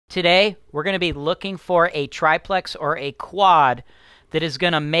Today, we're going to be looking for a triplex or a quad that is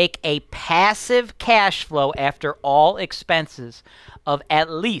going to make a passive cash flow after all expenses of at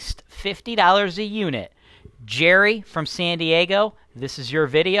least $50 a unit. Jerry from San Diego, this is your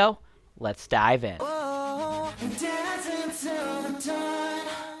video. Let's dive in.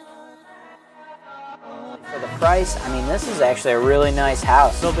 For the price, I mean, this is actually a really nice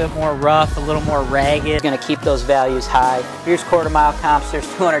house. A little bit more rough, a little more ragged. It's going to keep those values high. Here's quarter-mile comps. There's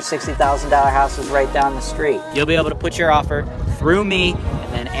 $260,000 houses right down the street. You'll be able to put your offer through me,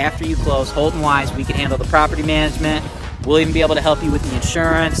 and then after you close, Holton Wise, we can handle the property management. We'll even be able to help you with the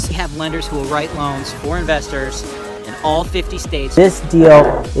insurance. We have lenders who will write loans for investors in all 50 states. This deal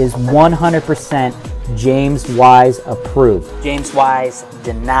is 100% James Wise approved. James Wise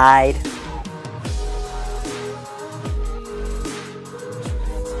denied.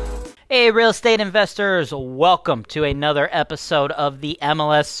 Hey, real estate investors, welcome to another episode of the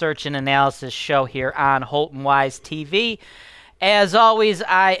MLS Search and Analysis Show here on Holton Wise TV. As always,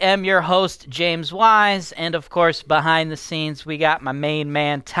 I am your host, James Wise, and of course, behind the scenes, we got my main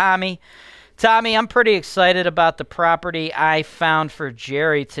man, Tommy. Tommy, I'm pretty excited about the property I found for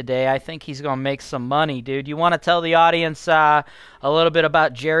Jerry today. I think he's going to make some money, dude. You want to tell the audience a little bit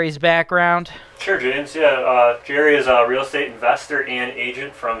about Jerry's background? Sure, James. Yeah, Jerry is a real estate investor and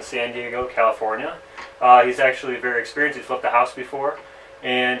agent from San Diego, California. He's actually very experienced. He's flipped a house before,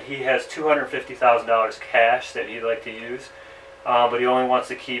 and he has $250,000 cash that he'd like to use, but he only wants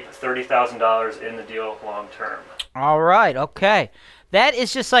to keep $30,000 in the deal long term. All right, okay. That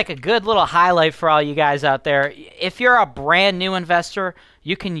is just like a good little highlight for all you guys out there. If you're a brand new investor,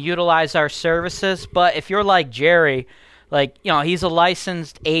 you can utilize our services. But if you're like Jerry, he's a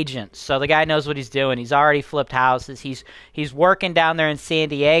licensed agent, so the guy knows what he's doing. He's already flipped houses. He's working down there in San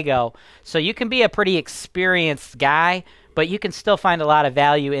Diego. So you can be a pretty experienced guy, but you can still find a lot of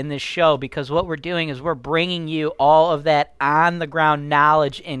value in this show because what we're doing is we're bringing you all of that on-the-ground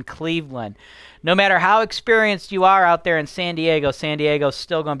knowledge in Cleveland. No matter how experienced you are out there in San Diego's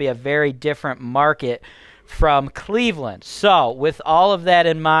still going to be a very different market from Cleveland. So, with all of that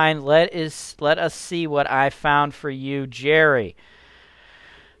in mind, let us see what I found for you, Jerry.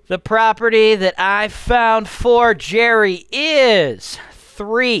 The property that I found for Jerry is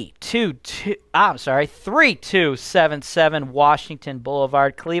 3277 Washington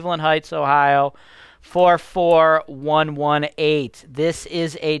Boulevard, Cleveland Heights, Ohio, 44118. This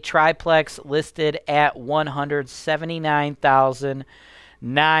is a triplex listed at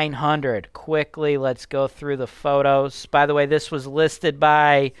 $179,900. Quickly, let's go through the photos. By the way, this was listed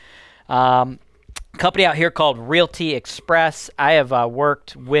by a company out here called Realty Express. I have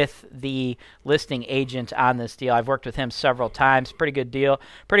worked with the listing agent on this deal. I've worked with him several times. Pretty good deal.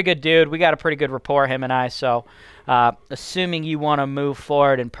 Pretty good dude. We got a pretty good rapport, him and I. So assuming you want to move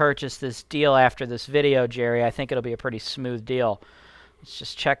forward and purchase this deal after this video, Jerry, I think it'll be a pretty smooth deal. Let's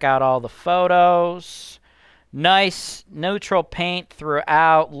just check out all the photos. Nice neutral paint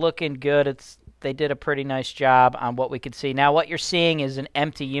throughout. Looking good. They did a pretty nice job on what we could see. Now, what you're seeing is an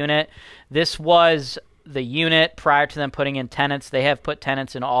empty unit. This was the unit prior to them putting in tenants. They have put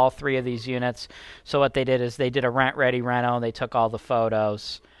tenants in all three of these units. So what they did is they did a rent-ready reno. They took all the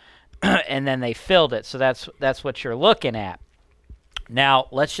photos, and then they filled it. So that's what you're looking at. Now,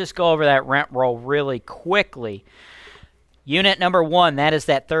 let's just go over that rent roll really quickly. Unit number 1, that is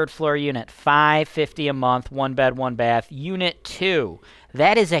that third floor unit, $550 a month, 1 bed, 1 bath. Unit 2,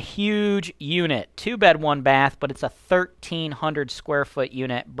 that is a huge unit, 2 bed, 1 bath, but it's a 1,300 square foot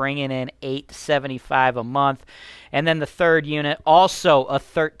unit, bringing in $875 a month. And then the third unit, also a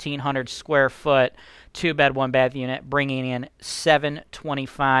 1,300 square foot, 2 bed, 1 bath unit, bringing in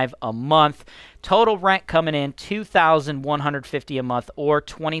 $725 a month. Total rent coming in $2,150 a month, or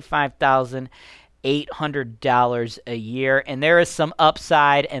 $25,800 a year. And there is some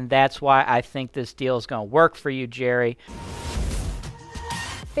upside, and that's why I think this deal is going to work for you, Jerry.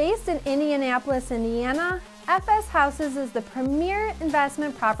 Based in Indianapolis, Indiana, FS Houses is the premier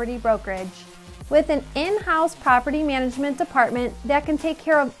investment property brokerage. With an in-house property management department that can take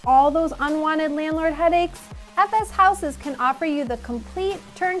care of all those unwanted landlord headaches, FS Houses can offer you the complete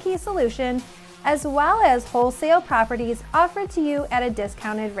turnkey solution, as well as wholesale properties offered to you at a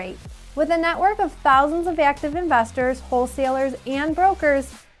discounted rate. With a network of thousands of active investors, wholesalers, and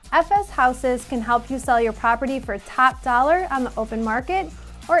brokers, FS Houses can help you sell your property for top dollar on the open market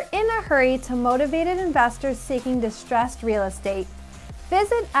or in a hurry to motivated investors seeking distressed real estate.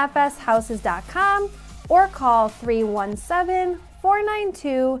 Visit fshouses.com or call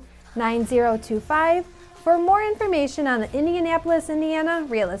 317-492-9025 for more information on the Indianapolis, Indiana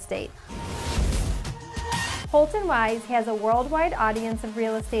real estate. Holton Wise has a worldwide audience of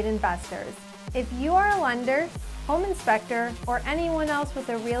real estate investors. If you are a lender, home inspector, or anyone else with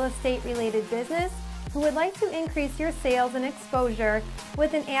a real estate related business who would like to increase your sales and exposure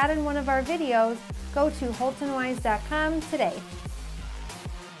with an ad in one of our videos, go to holtonwise.com today.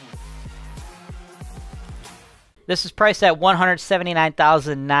 This is priced at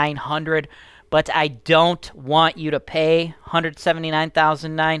 $179,900, but I don't want you to pay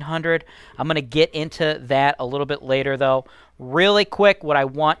 $179,900. I'm going to get into that a little bit later, though. Really quick, what I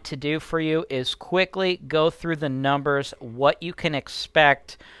want to do for you is quickly go through the numbers, what you can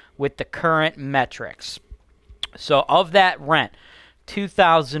expect with the current metrics. So of that rent,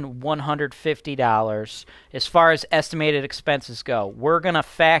 $2,150. As far as estimated expenses go, we're going to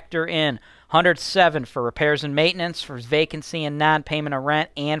factor in $107 for repairs and maintenance, for vacancy and non-payment of rent,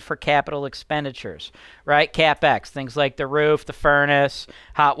 and for capital expenditures, right? CapEx, things like the roof, the furnace,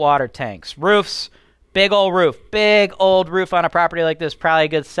 hot water tanks. Roofs, big old roof on a property like this, probably a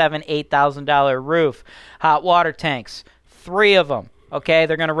good $7,000, $8,000 roof. Hot water tanks, 3 of them. Okay,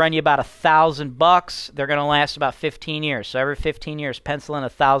 they're going to run you about $1,000. They're going to last about 15 years. So every 15 years, pencil in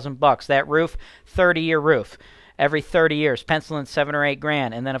 $1,000. That roof, 30-year roof. Every 30 years, pencil in $7 or $8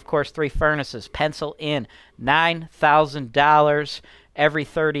 grand. And then, of course, 3 furnaces. Pencil in $9,000 every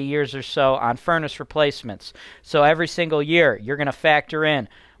 30 years or so on furnace replacements. So every single year, you're going to factor in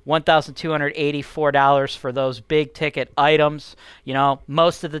 $1,284 for those big ticket items. You know,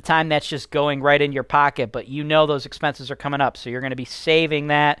 most of the time that's just going right in your pocket, but you know those expenses are coming up, so you're going to be saving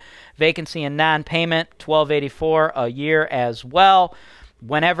that. Vacancy and non-payment, $1,284 a year as well.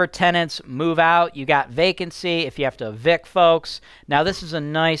 Whenever tenants move out, you got vacancy if you have to evict folks. Now, this is a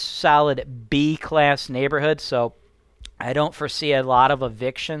nice, solid B-class neighborhood, so I don't foresee a lot of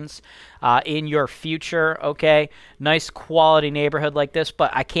evictions in your future, okay? Nice quality neighborhood like this, but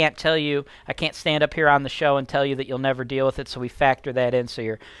I can't stand up here on the show and tell you that you'll never deal with it, so we factor that in. So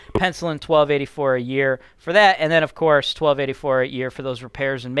you're penciling $1,284 a year for that, and then, of course, $1,284 a year for those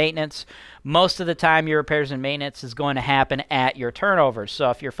repairs and maintenance. Most of the time, your repairs and maintenance is going to happen at your turnovers.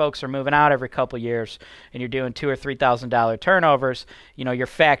 So if your folks are moving out every couple years and you're doing $2,000 or $3,000 turnovers, you know, you're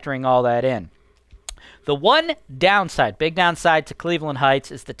factoring all that in. The one downside, big downside to Cleveland Heights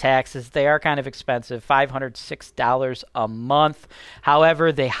is the taxes. They are kind of expensive, $506 a month.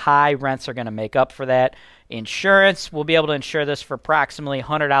 However, the high rents are going to make up for that. Insurance, we'll be able to insure this for approximately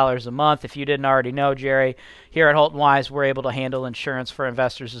 $100 a month. If you didn't already know, Jerry, here at Holton Wise, we're able to handle insurance for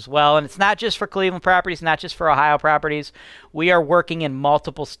investors as well. And it's not just for Cleveland properties, not just for Ohio properties. We are working in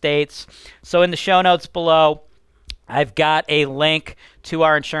multiple states. So in the show notes below, I've got a link to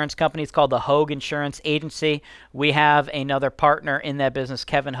our insurance company. It's called the Hogue Insurance Agency. We have another partner in that business,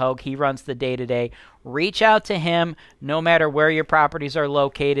 Kevin Hogue. He runs the day-to-day. Reach out to him no matter where your properties are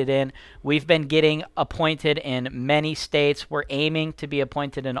located in. We've been getting appointed in many states. We're aiming to be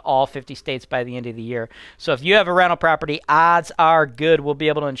appointed in all 50 states by the end of the year. So if you have a rental property, odds are good we'll be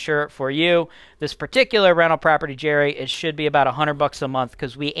able to insure it for you. This particular rental property, Jerry, it should be about $100 a month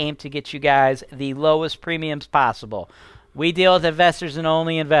because we aim to get you guys the lowest premiums possible. We deal with investors and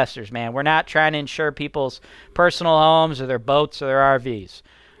only investors, man. We're not trying to insure people's personal homes or their boats or their RVs.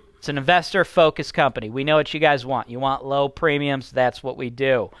 It's an investor-focused company. We know what you guys want. You want low premiums. That's what we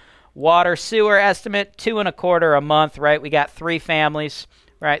do. Water, sewer estimate, $2.25 a month, right? We got 3 families,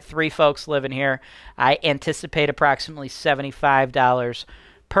 right? 3 folks living here. I anticipate approximately $75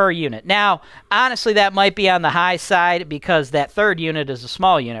 per unit. Now, honestly, that might be on the high side because that third unit is a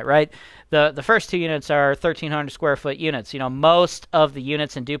small unit, right? The first 2 units are 1,300 square foot units. You know, most of the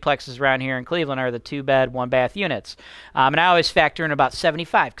units and duplexes around here in Cleveland are the 2-bed, 1-bath units. And I always factor in about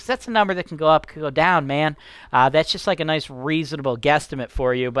 75 because that's a number that can go up, can go down, man. That's just like a nice reasonable guesstimate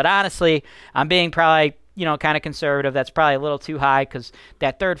for you. But honestly, I'm being probably, you know, kind of conservative. That's probably a little too high because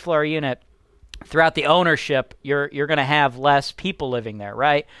that third floor unit, throughout the ownership, you're going to have less people living there,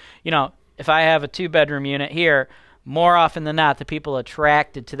 right? You know, if I have a 2-bedroom unit here, more often than not, the people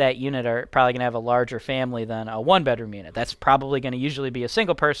attracted to that unit are probably going to have a larger family than a 1-bedroom unit. That's probably going to usually be a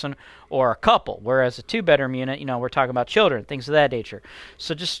single person or a couple, whereas a 2-bedroom unit, you know, we're talking about children, things of that nature.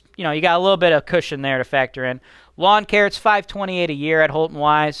 So just, you know, you got a little bit of cushion there to factor in. Lawn care, it's $528 a year at Holton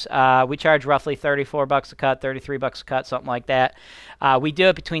Wise. We charge roughly $34 a cut, $33 a cut, something like that. We do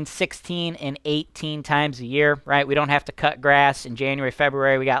it between 16 and 18 times a year, right? We don't have to cut grass in January,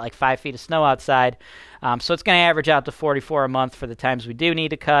 February. We got like 5 feet of snow outside. So it's going to average out to $44 a month for the times we do need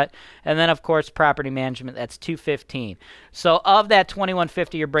to cut. And then, of course, property management, that's $215. So of that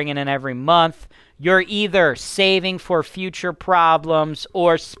 $2,150 you're bringing in every month, you're either saving for future problems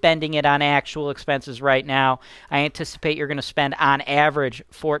or spending it on actual expenses right now. I anticipate you're going to spend on average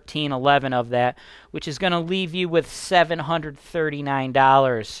 $1,411 of that, which is going to leave you with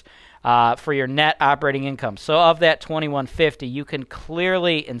 $739 for your net operating income. So of that $2,150, you can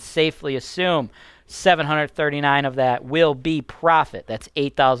clearly and safely assume $739 of that will be profit. That's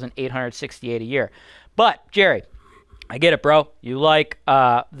 $8,868 a year. But Jerry, I get it, bro. You like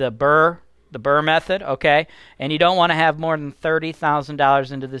the BRRRR method, okay? And you don't want to have more than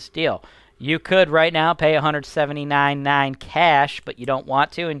 $30,000 into this deal. You could right now pay $179,900 cash, but you don't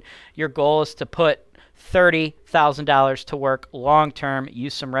want to, and your goal is to put $30,000 to work long-term,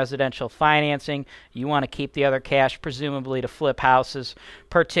 use some residential financing. You want to keep the other cash, presumably to flip houses,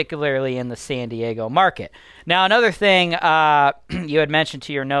 particularly in the San Diego market. Now, another thing you had mentioned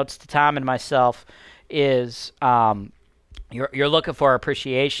to your notes to Tom and myself is you're looking for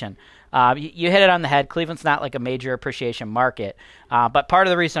appreciation. You hit it on the head. Cleveland's not like a major appreciation market, but part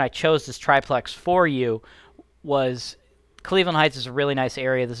of the reason I chose this triplex for you was Cleveland Heights is a really nice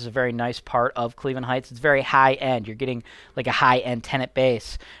area. This is a very nice part of Cleveland Heights. It's very high-end. You're getting like a high-end tenant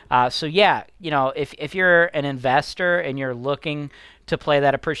base. So yeah, you know, if you're an investor and you're looking to play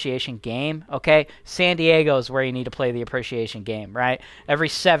that appreciation game, okay, San Diego is where you need to play the appreciation game, right? Every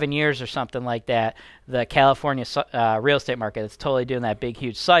 7 years or something like that, the California real estate market is totally doing that big,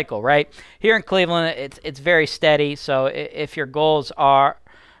 huge cycle, right? Here in Cleveland, it's very steady. So if your goals are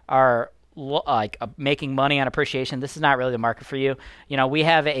like making money on appreciation, this is not really the market for you. You know, we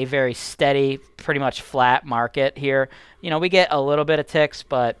have a very steady, pretty much flat market here. You know, we get a little bit of ticks,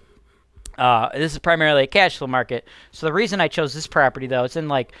 but this is primarily a cash flow market. So the reason I chose this property, though, it's in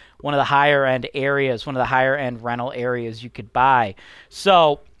like one of the higher end areas, one of the higher end rental areas you could buy.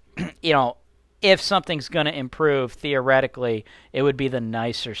 So, you know, if something's going to improve, theoretically, it would be the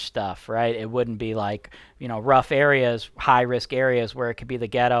nicer stuff, right? It wouldn't be like, you know, rough areas, high-risk areas where it could be the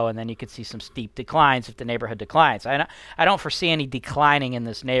ghetto, and then you could see some steep declines if the neighborhood declines. I don't foresee any declining in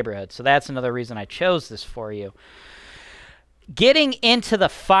this neighborhood, so that's another reason I chose this for you. Getting into the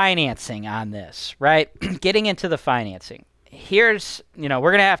financing on this, right? Getting into the financing. Here's, you know,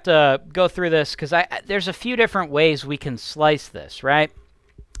 we're going to have to go through this because there's a few different ways we can slice this, right?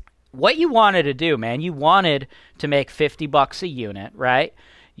 What you wanted to do, man, you wanted to make $50 a unit, right?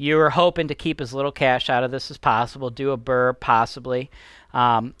 You were hoping to keep as little cash out of this as possible, do a BRRRR possibly,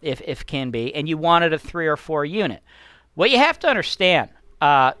 if can be, and you wanted a 3 or 4 unit. What you have to understand,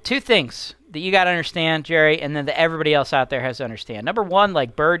 two things that you got to understand, Jerry, and then that everybody else out there has to understand. Number one,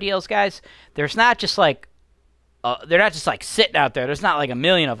 like BRRRR deals, guys, there's not just like, they're not just like sitting out there. There's not like a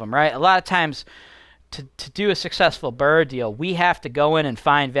million of them, right? A lot of times, to do a successful BRRRR deal, we have to go in and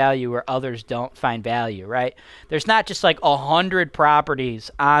find value where others don't find value, right? There's not just like 100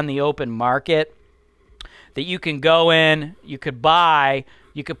 properties on the open market that you can go in, you could buy,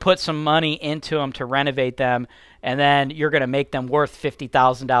 you could put some money into them to renovate them, and then you're going to make them worth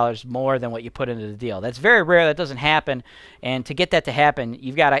 $50,000 more than what you put into the deal. That's very rare. That doesn't happen. And to get that to happen,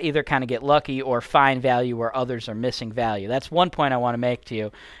 you've got to either kind of get lucky or find value where others are missing value. That's one point I want to make to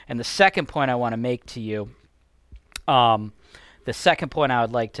you. And the second point I want to make to you, the second point I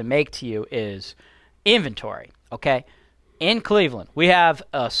would like to make to you is inventory, okay? In Cleveland, we have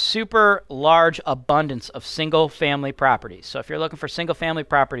a super large abundance of single-family properties. So if you're looking for single-family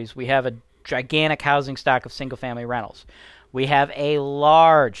properties, we have a gigantic housing stock of single-family rentals. We have a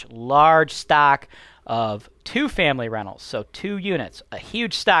large stock of two-family rentals, so 2 units, a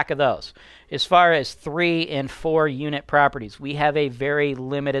huge stock of those. As far as 3 and 4 unit properties, we have a very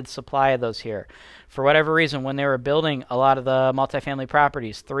limited supply of those here. For whatever reason, when they were building a lot of the multifamily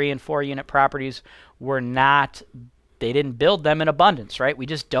properties, 3 and 4 unit properties were not, they didn't build them in abundance, right? We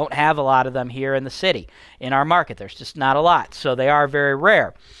just don't have a lot of them here in the city. In our market, there's just not a lot, so they are very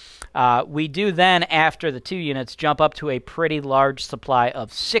rare. We do then, after the 2 units, jump up to a pretty large supply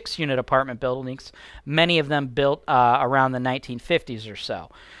of 6-unit apartment buildings, many of them built around the 1950s or so.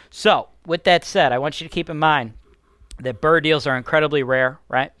 So, with that said, I want you to keep in mind that BRRRR deals are incredibly rare,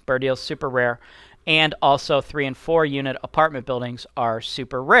 right? BRRRR deals super rare. And also 3 and 4 unit apartment buildings are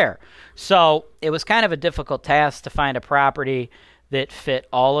super rare. So, it was kind of a difficult task to find a property that fit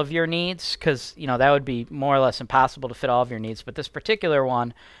all of your needs, because, you know, that would be more or less impossible to fit all of your needs. But this particular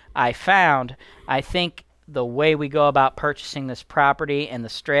one I found, I think the way we go about purchasing this property and the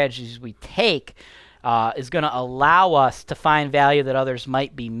strategies we take is going to allow us to find value that others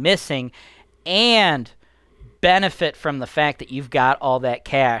might be missing and benefit from the fact that you've got all that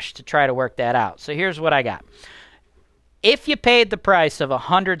cash to try to work that out. So here's what I got. if you paid the price of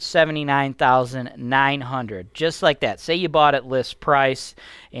 $179,900, just like that, say you bought at list price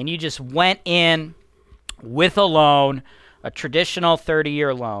and you just went in with a loan, a traditional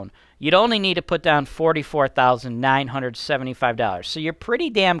 30-year loan, you'd only need to put down $44,975. So you're pretty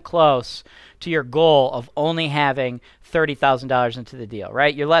damn close to your goal of only having $30,000 into the deal,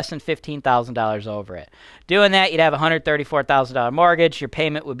 right? You're less than $15,000 over it. Doing that, you'd have a $134,000 mortgage. Your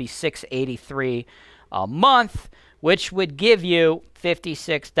payment would be $683 a month, which would give you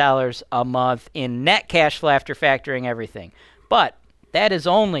 $56 a month in net cash flow after factoring everything. But that is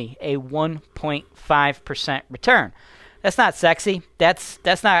only a 1.5% return. That's not sexy. That's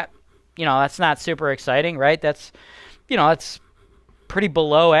not, that's not super exciting, right? That's, that's pretty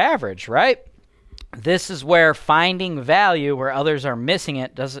below average, right? This is where finding value where others are missing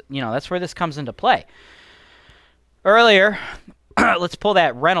it doesn't, that's where this comes into play. Earlier, let's pull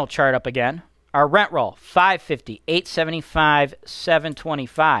that rental chart up again. Our rent roll, $550, $875,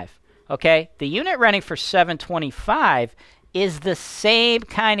 $725. Okay, the unit renting for $725 is the same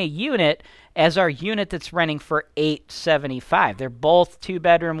kind of unit as our unit that's renting for $875. They're both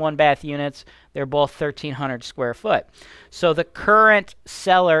 2-bedroom, 1-bath units. They're both 1,300 square foot. So the current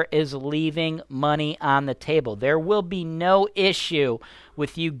seller is leaving money on the table. There will be no issue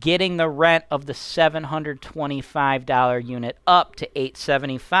with you getting the rent of the $725 unit up to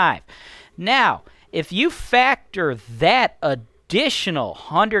 $875. Now, if you factor that additional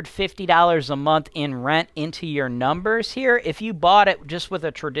 $150 a month in rent into your numbers here, if you bought it just with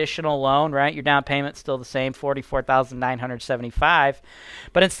a traditional loan, right, your down payment's still the same, $44,975,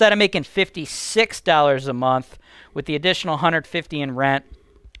 but instead of making $56 a month with the additional $150 in rent,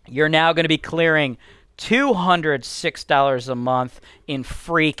 you're now going to be clearing $206 a month in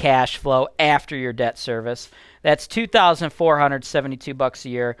free cash flow after your debt service. That's $2,472 a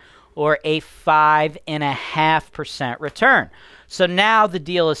year, or a 5.5% return. So now the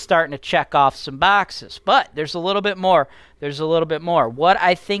deal is starting to check off some boxes. But there's a little bit more. There's a little bit more. What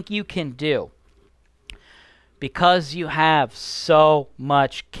I think you can do, because you have so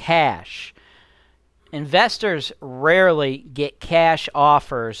much cash, investors rarely get cash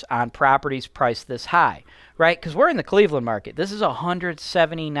offers on properties priced this high, right? Because we're in the Cleveland market. This is a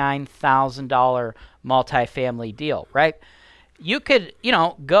 $179,000 multifamily deal, right? You could,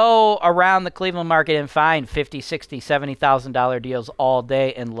 go around the Cleveland market and find $50,000, $60,000, $70,000 deals all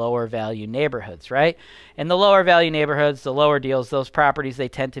day in lower value neighborhoods, right? In the lower value neighborhoods, the lower deals, those properties, they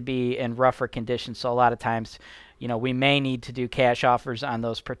tend to be in rougher conditions. So a lot of times, we may need to do cash offers on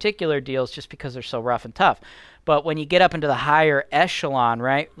those particular deals just because they're so rough and tough. But when you get up into the higher echelon,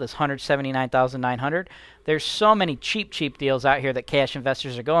 right, this $179,900, there's so many cheap deals out here that cash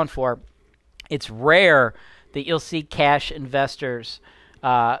investors are going for. It's rare that you'll see cash investors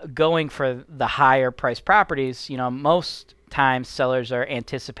going for the higher priced properties. Most times sellers are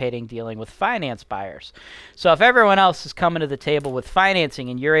anticipating dealing with finance buyers. So if everyone else is coming to the table with financing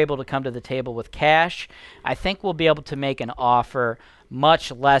and you're able to come to the table with cash, I think we'll be able to make an offer much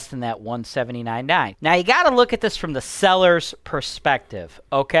less than that $179,900. Now you got to look at this from the seller's perspective,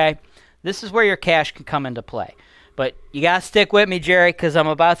 okay? This is where your cash can come into play. But you got to stick with me, Jerry, because I'm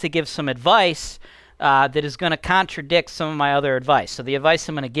about to give some advice that is going to contradict some of my other advice. So the advice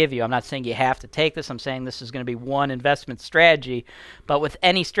I'm going to give you, I'm not saying you have to take this. I'm saying this is going to be one investment strategy. But with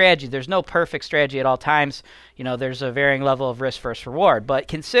any strategy, there's no perfect strategy at all times. There's a varying level of risk versus reward. But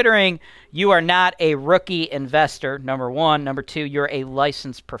considering you are not a rookie investor, number one. Number two, you're a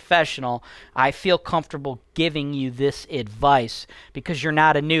licensed professional. I feel comfortable giving you this advice because you're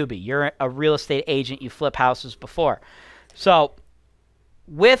not a newbie. You're a real estate agent. You flip houses before. So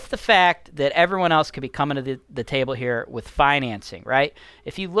with the fact that everyone else could be coming to the table here with financing, right?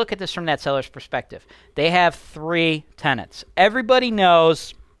 If you look at this from that seller's perspective, they have 3 tenants. Everybody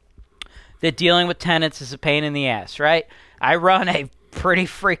knows that dealing with tenants is a pain in the ass, right? I run a pretty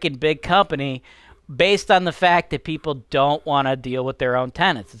freaking big company based on the fact that people don't want to deal with their own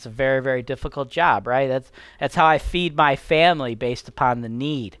tenants. It's a very, very difficult job, right? That's how I feed my family based upon the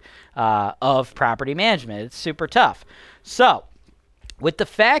need of property management. It's super tough. So with the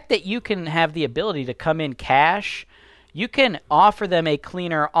fact that you can have the ability to come in cash, you can offer them a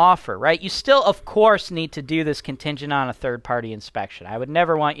cleaner offer, right? You still, of course, need to do this contingent on a third-party inspection. I would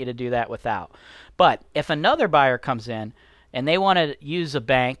never want you to do that without. But if another buyer comes in and they want to use a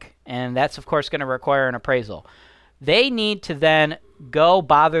bank, and that's, of course, going to require an appraisal, they need to then go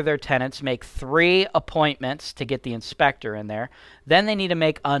bother their tenants, make 3 appointments to get the inspector in there. Then they need to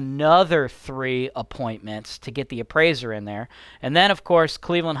make another 3 appointments to get the appraiser in there. And then, of course,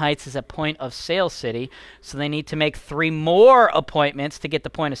 Cleveland Heights is a point of sale city, so they need to make 3 more appointments to get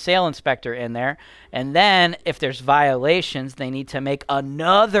the point of sale inspector in there. And then, if there's violations, they need to make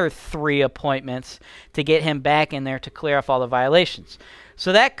another 3 appointments to get him back in there to clear off all the violations.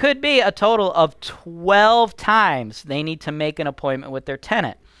 So that could be a total of 12 times they need to make an appointment with their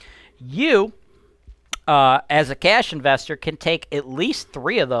tenant. You, as a cash investor, can take at least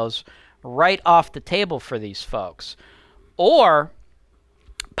 3 of those right off the table for these folks, or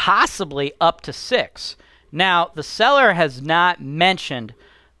possibly up to 6. Now, the seller has not mentioned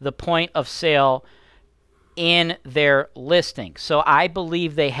the point of sale in their listing, so I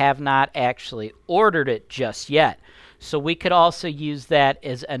believe they have not actually ordered it just yet. So we could also use that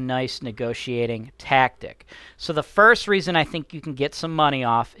as a nice negotiating tactic. So the first reason I think you can get some money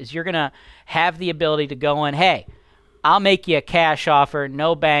off is you're going to have the ability to go in, hey, I'll make you a cash offer,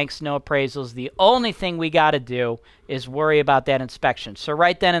 no banks, no appraisals. The only thing we got to do is worry about that inspection. So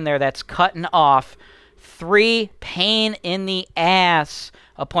right then and there, that's cutting off 3 pain in the ass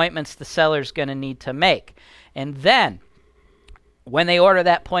appointments the seller's going to need to make. And then when they order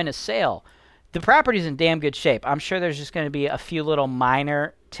that point of sale, the property's in damn good shape. I'm sure there's just going to be a few little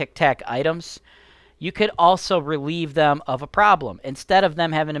minor tic-tac items. You could also relieve them of a problem. Instead of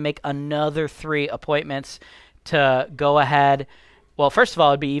them having to make another 3 appointments to go ahead, well, first of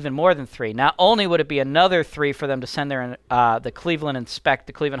all, it'd be even more than 3. Not only would it be another 3 for them to send their the Cleveland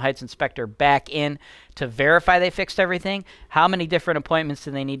Heights inspector back in to verify they fixed everything, how many different appointments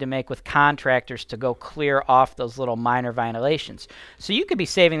do they need to make with contractors to go clear off those little minor violations? So you could be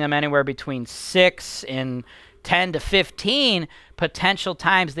saving them anywhere between 6 and 10 to 15 potential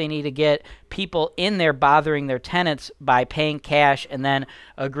times they need to get people in there bothering their tenants by paying cash and then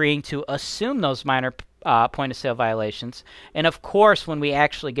agreeing to assume those minor point of sale violations. And of course, when we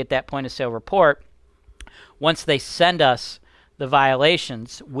actually get that point of sale report, once they send us the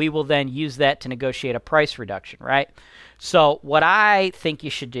violations, we will then use that to negotiate a price reduction, right? So what I think you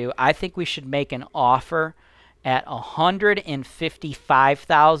should do, I think we should make an offer at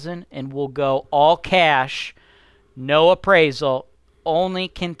 $155,000, and we'll go all cash, no appraisal, only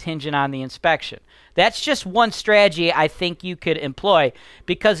contingent on the inspection. That's just one strategy I think you could employ,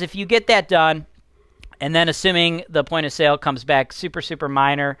 because if you get that done, and then assuming the point of sale comes back super, super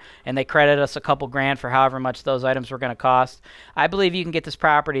minor and they credit us a couple grand for however much those items were going to cost, I believe you can get this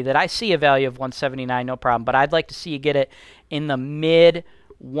property that I see a value of $179, no problem. But I'd like to see you get it in the mid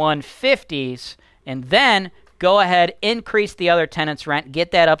 150s and then go ahead, increase the other tenant's rent,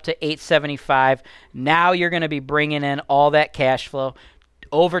 get that up to $875. Now you're going to be bringing in all that cash flow,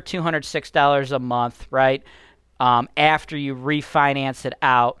 over $206 a month, right, after you refinance it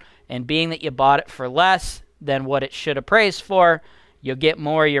out. And being that you bought it for less than what it should appraise for, you'll get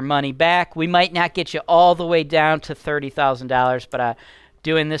more of your money back. We might not get you all the way down to $30,000, but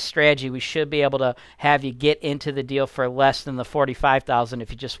doing this strategy, we should be able to have you get into the deal for less than the $45,000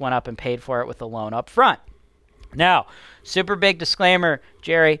 if you just went up and paid for it with a loan up front. Now, super big disclaimer,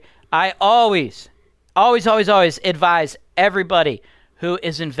 Jerry, I always advise everybody who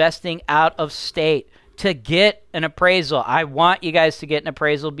is investing out of state to get an appraisal. I want you guys to get an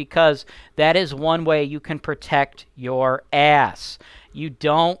appraisal because that is one way you can protect your ass. You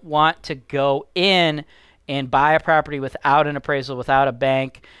don't want to go in and buy a property without an appraisal, without a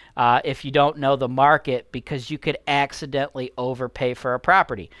bank, if you don't know the market, because you could accidentally overpay for a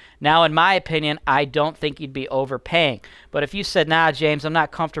property. Now, in my opinion, I don't think you'd be overpaying. But if you said, nah, James, I'm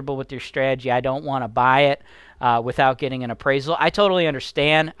not comfortable with your strategy, I don't want to buy it without getting an appraisal, I totally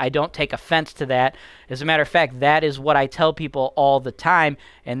understand. I don't take offense to that. As a matter of fact, that is what I tell people all the time,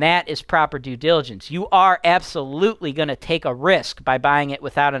 and that is proper due diligence. You are absolutely going to take a risk by buying it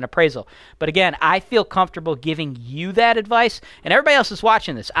without an appraisal. But again, I feel comfortable giving you that advice, and everybody else is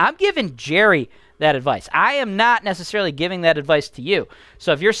watching this. I'm giving Jerry that advice. I am not necessarily giving that advice to you.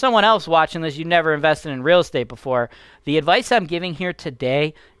 So if you're someone else watching this, you've never invested in real estate before, the advice I'm giving here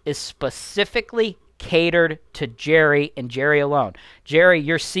today is specifically catered to Jerry and Jerry alone. Jerry,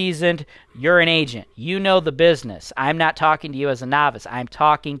 you're seasoned. You're an agent. You know the business. I'm not talking to you as a novice. I'm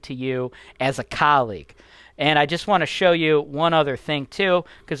talking to you as a colleague. And I just want to show you one other thing too,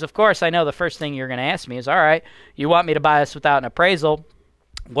 because of course I know the first thing you're going to ask me is, all right, you want me to buy this without an appraisal.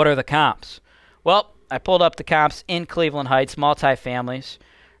 What are the comps? Well, I pulled up the comps in Cleveland Heights, multifamilies.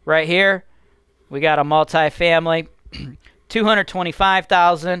 Right here, we got a multifamily,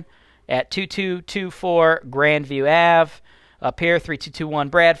 $225,000 at 2224 Grandview Ave. Up here, 3221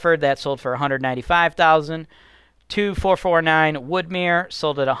 Bradford, that sold for $195,000. 2449 Woodmere,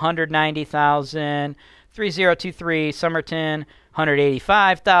 sold at $190,000. 3023 Somerton,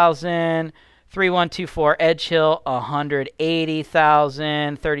 $185,000. 3124 Edge Hill,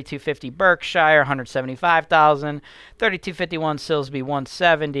 $180,000. 3250 Berkshire, $175,000. 3251 Silsby,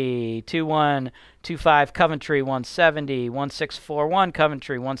 $170,000. 2125 Coventry, $170,000. 1641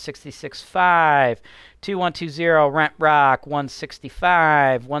 Coventry, $166,500. 2120 Rent Rock,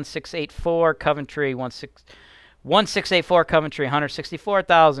 $165,000. 1684 Coventry, $1684 Coventry, $164,000.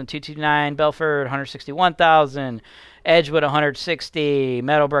 229 Belford, $161,000. Edgewood, $160,000.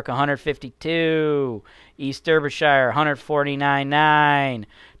 Meadowbrook, $152,000. East Derbyshire, $149,900.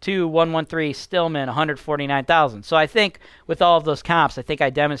 2113 Stillman, $149,000. So I think with all of those comps, I think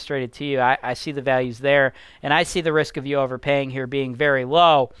I demonstrated to you, I see the values there, and I see the risk of you overpaying here being very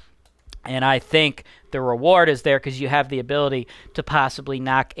low. And I think the reward is there because you have the ability to possibly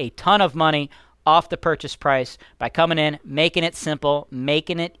knock a ton of money off the purchase price by coming in, making it simple,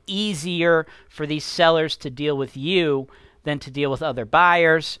 making it easier for these sellers to deal with you than to deal with other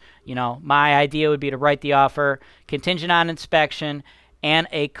buyers. You know, my idea would be to write the offer contingent on inspection and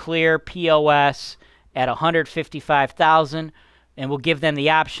a clear POS at $155,000, and we'll give them the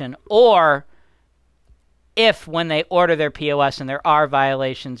option. Or if when they order their POS and there are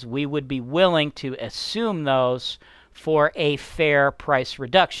violations, we would be willing to assume those for a fair price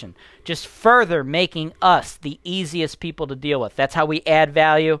reduction, just further making us the easiest people to deal with. That's how we add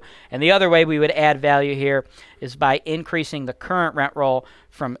value. And the other way we would add value here is by increasing the current rent roll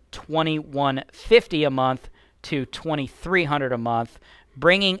from $2,150 a month to $2,300 a month,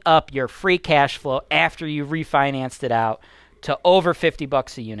 bringing up your free cash flow after you've refinanced it out to over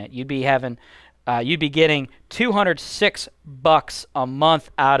 $50 a unit. You'd be getting $206 a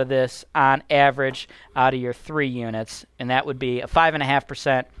month out of this on average out of your 3 units, and that would be a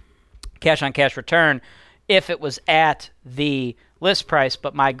 5.5% cash-on-cash return if it was at the list price,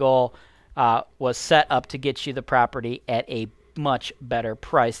 but my goal was set up to get you the property at a much better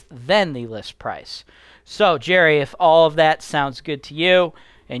price than the list price. So, Jerry, if all of that sounds good to you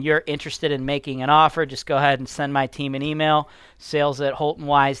and you're interested in making an offer, just go ahead and send my team an email,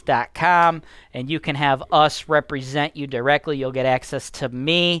 sales@holtonwise.com, and you can have us represent you directly. You'll get access to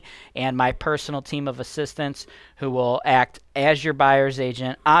me and my personal team of assistants who will act as your buyer's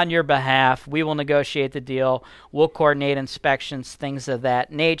agent on your behalf. We will negotiate the deal. We'll coordinate inspections, things of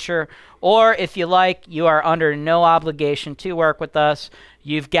that nature. Or if you like, you are under no obligation to work with us.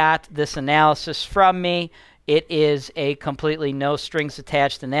 You've got this analysis from me. It is a completely no strings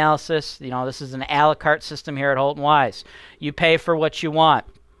attached analysis. You know, this is an a la carte system here at Holton Wise. You pay for what you want.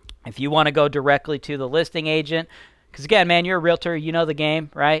 If you want to go directly to the listing agent, because again, man, you're a realtor, you know the game,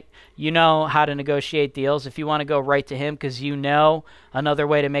 right? You know how to negotiate deals. If you want to go right to him because you know another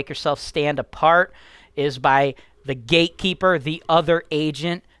way to make yourself stand apart is by the gatekeeper, the other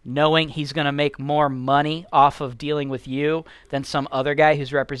agent, knowing he's going to make more money off of dealing with you than some other guy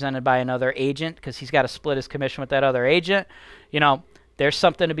who's represented by another agent because he's got to split his commission with that other agent. You know, there's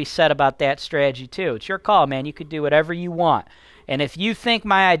something to be said about that strategy too. It's your call, man. You could do whatever you want. And if you think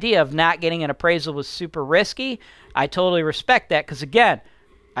my idea of not getting an appraisal was super risky, I totally respect that because, again,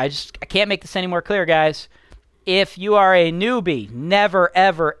 I can't make this any more clear, guys. If you are a newbie, never,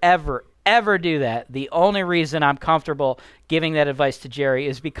 ever, ever, ever do that. The only reason I'm comfortable giving that advice to Jerry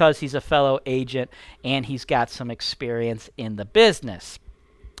is because he's a fellow agent and he's got some experience in the business.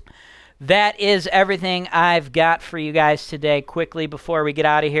 That is everything I've got for you guys today. Quickly before we get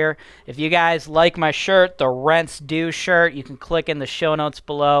out of here, if you guys like my shirt, the Rents Due shirt, you can click in the show notes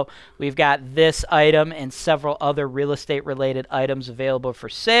below. We've got this item and several other real estate related items available for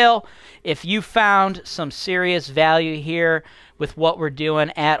sale. If you found some serious value here with what we're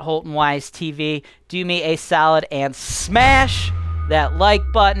doing at Holton Wise TV, do me a solid and smash that like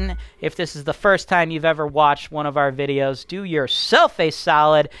button. If this is the first time you've ever watched one of our videos, do yourself a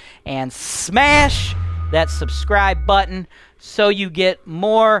solid and smash that subscribe button so you get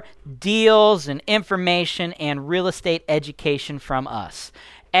more deals and information and real estate education from us.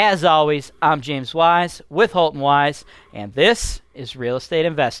 As always, I'm James Wise with Holton Wise, and this is Real Estate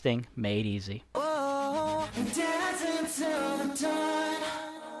Investing Made Easy.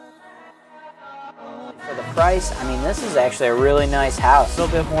 For the price, I mean, this is actually a really nice house. A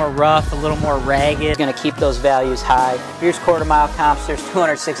little bit more rough, a little more ragged. It's going to keep those values high. Here's quarter-mile comps. There's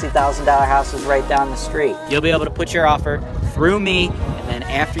 $260,000 houses right down the street. You'll be able to put your offer through me, and then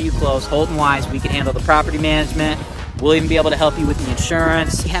after you close, Holton Wise, we can handle the property management. We'll even be able to help you with the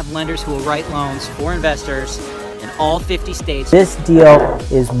insurance. We have lenders who will write loans for investors in all 50 states. This deal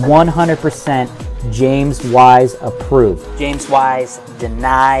is 100% James Wise approved. James Wise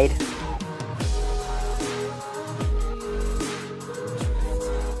denied.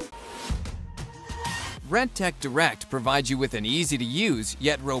 RentTech Direct provides you with an easy-to-use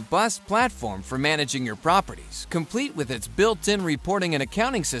yet robust platform for managing your properties, complete with its built-in reporting and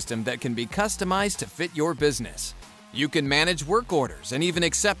accounting system that can be customized to fit your business. You can manage work orders and even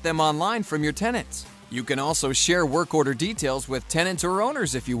accept them online from your tenants. You can also share work order details with tenants or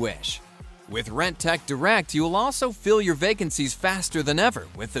owners if you wish. With RentTech Direct, you'll also fill your vacancies faster than ever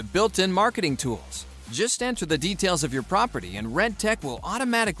with the built-in marketing tools. Just enter the details of your property and RentTech will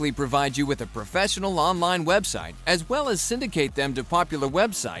automatically provide you with a professional online website, as well as syndicate them to popular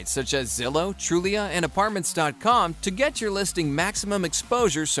websites such as Zillow, Trulia, and Apartments.com to get your listing maximum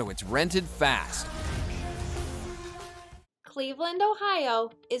exposure so it's rented fast. Cleveland, Ohio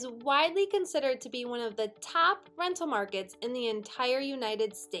is widely considered to be one of the top rental markets in the entire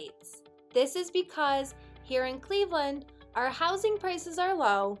United States. This is because here in Cleveland, our housing prices are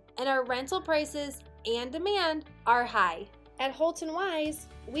low and our rental prices and demand are high. At Holton Wise,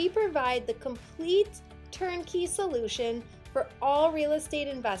 we provide the complete turnkey solution for all real estate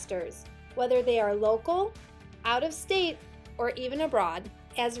investors, whether they are local, out of state, or even abroad.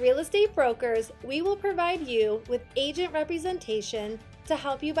 As real estate brokers, we will provide you with agent representation to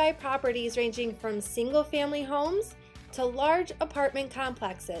help you buy properties ranging from single-family homes to large apartment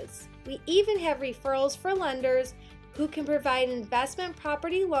complexes. We even have referrals for lenders who can provide investment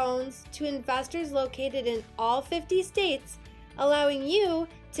property loans to investors located in all 50 states, allowing you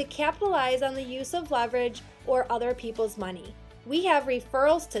to capitalize on the use of leverage or other people's money. We have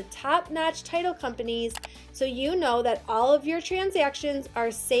referrals to top-notch title companies so you know that all of your transactions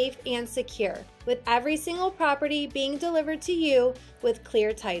are safe and secure, with every single property being delivered to you with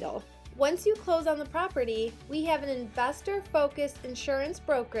clear title. Once you close on the property, we have an investor-focused insurance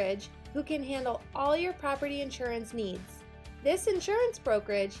brokerage who can handle all your property insurance needs. This insurance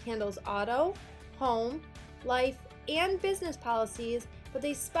brokerage handles auto, home, life, and business policies, but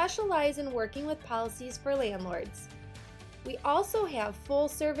they specialize in working with policies for landlords. We also have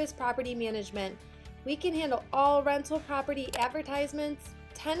full-service property management. We can handle all rental property advertisements,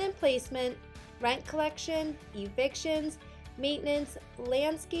 tenant placement, rent collection, evictions, maintenance,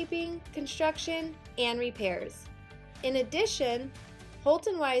 landscaping, construction, and repairs. In addition,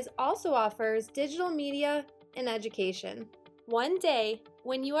 Holton Wise also offers digital media and education. One day,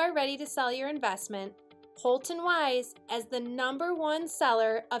 when you are ready to sell your investment, Holton Wise, as the #1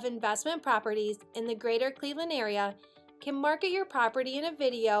 seller of investment properties in the greater Cleveland area, can market your property in a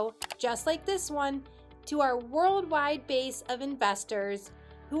video just like this one to our worldwide base of investors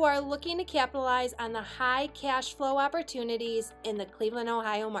who are looking to capitalize on the high cash flow opportunities in the Cleveland,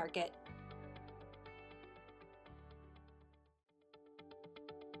 Ohio market.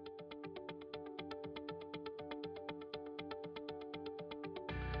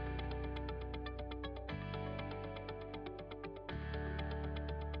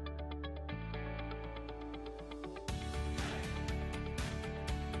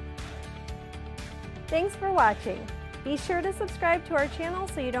 Thanks for watching. Be sure to subscribe to our channel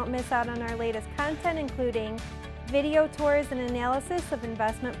so you don't miss out on our latest content, including video tours and analysis of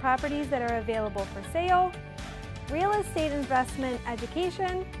investment properties that are available for sale, real estate investment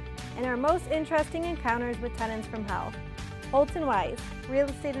education, and our most interesting encounters with tenants from hell. Holton Wise, real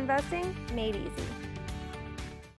estate investing made easy.